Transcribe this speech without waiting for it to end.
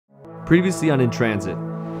previously on In Transit.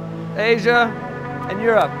 Asia and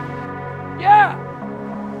Europe. Yeah!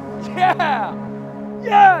 Yeah!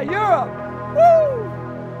 Yeah, Europe! Woo!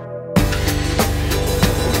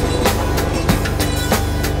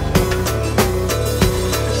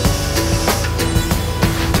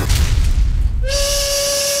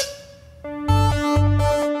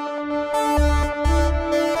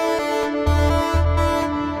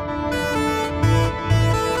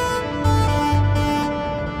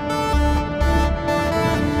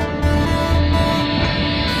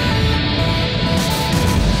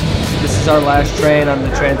 This is our last train on the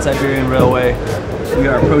Trans-Siberian Railway. We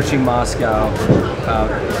are approaching Moscow. About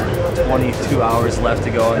 22 hours left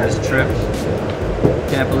to go on this trip.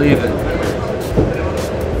 Can't believe it.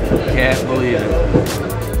 Can't believe it.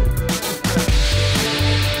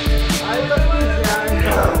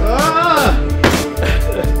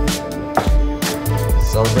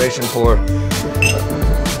 Celebration for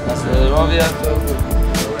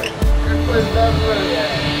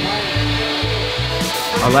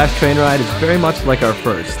Our last train ride is very much like our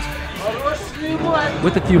first,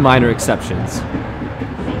 with a few minor exceptions.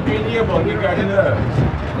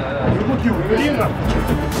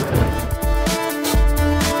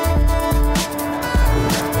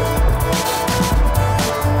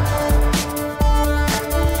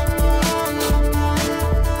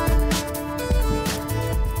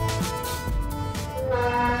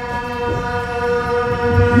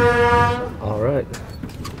 All right.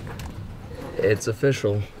 It's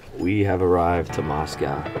official. We have arrived to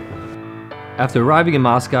Moscow. After arriving in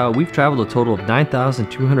Moscow, we've traveled a total of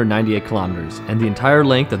 9,298 kilometers and the entire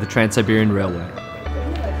length of the Trans-Siberian Railway.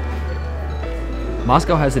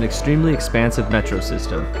 Moscow has an extremely expansive metro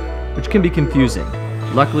system, which can be confusing.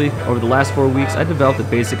 Luckily, over the last 4 weeks, I developed a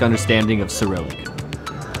basic understanding of Cyrillic.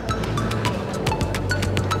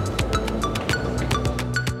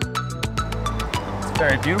 It's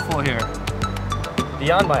very beautiful here,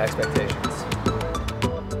 beyond my expectations.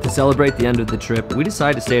 To celebrate the end of the trip, we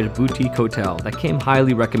decided to stay at a boutique hotel that came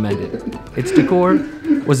highly recommended. Its decor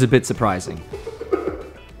was a bit surprising.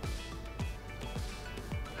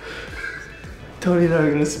 Tony and I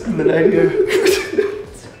are gonna spend the night here.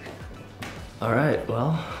 All right,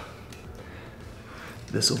 well,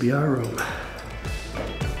 this will be our room.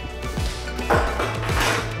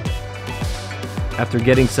 After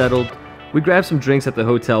getting settled, we grabbed some drinks at the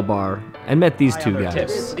hotel bar and met these two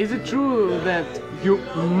guys. Is it true that you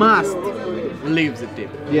must leave the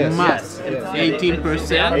tip? Yes. Must. Yes. 18%?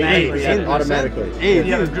 8% automatically.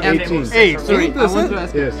 18. Sorry, I want to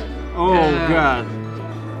ask. Yes. Oh, God.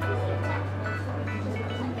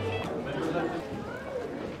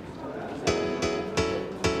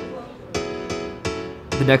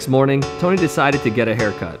 The next morning, Tony decided to get a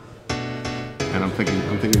haircut. And I'm thinking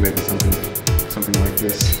maybe something like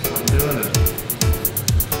this. I'm doing it.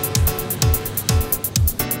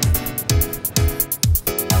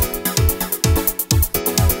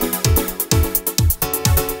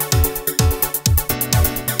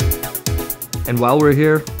 And while we're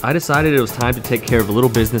here, I decided it was time to take care of a little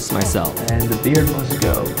business myself. And the beard must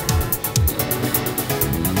go.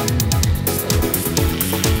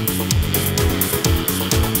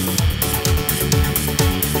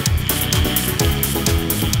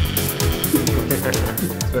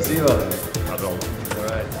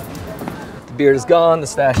 Alright. The beard is gone, the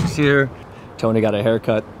stash is here. Tony got a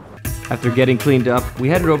haircut. After getting cleaned up, we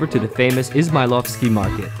headed over to the famous Izmailovsky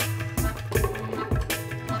market.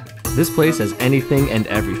 This place has anything and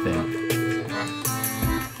everything.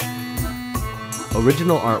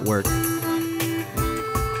 Original artwork,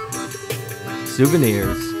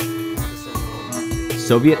 souvenirs,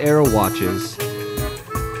 Soviet-era watches,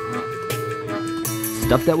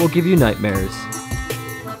 stuff that will give you nightmares,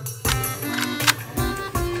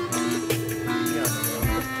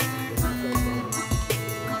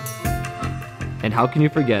 and how can you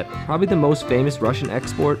forget, probably the most famous Russian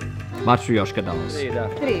export, Matryoshka dolls.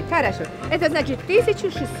 3, хорошо. Это значит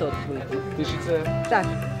 1600 будет. 1000. Так.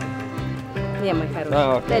 Не, мой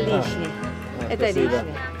хороший. Это лишнее. Это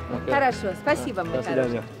лишнее. Хорошо, спасибо, мой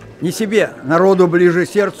хороший. Не себе, народу ближе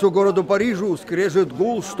сердцу городу Парижу, скрежет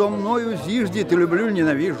гул, что мною зиждет, и люблю,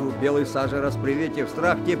 ненавижу. Белой сажи расприветив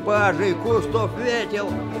страх типажей, кустов ветел.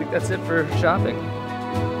 I think that's it for shopping.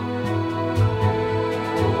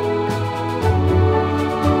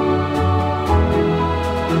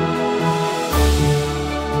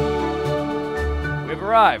 We've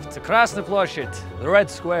arrived to Krasny Ploshchad, the Red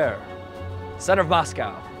Square, center of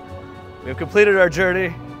Moscow. We have completed our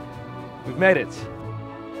journey. We've made it.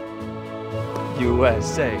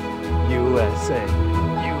 USA, USA,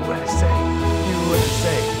 USA,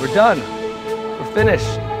 USA. We're done. We're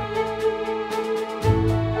finished.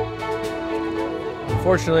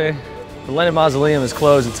 Unfortunately, the Lenin Mausoleum is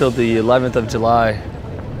closed until the 11th of July.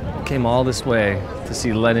 Came all this way to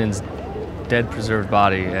see Lenin's dead preserved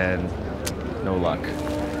body and no luck.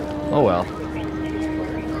 Oh well.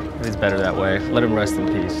 It's better that way. Let him rest in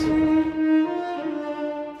peace.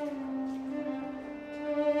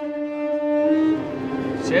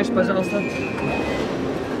 Съешь, пожалуйста.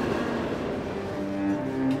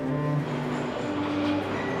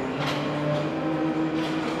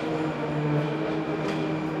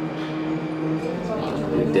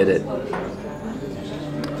 We did it.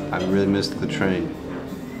 I really missed the train.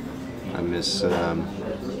 I miss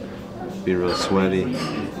being real sweaty,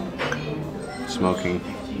 smoking,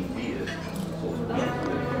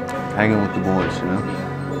 hanging with the boys, you know?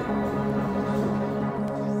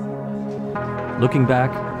 Looking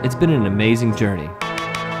back, it's been an amazing journey.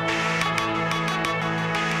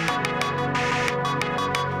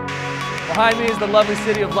 Behind me is the lovely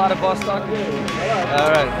city of Vladivostok.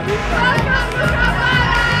 All right.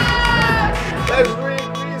 Let's drink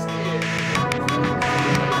whiskey!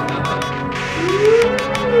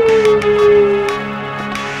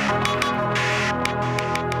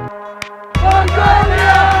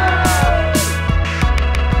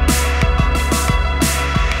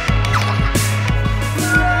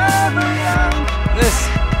 This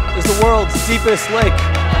is the world's deepest lake.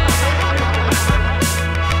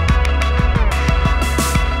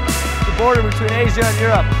 The border between Asia and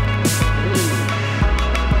Europe.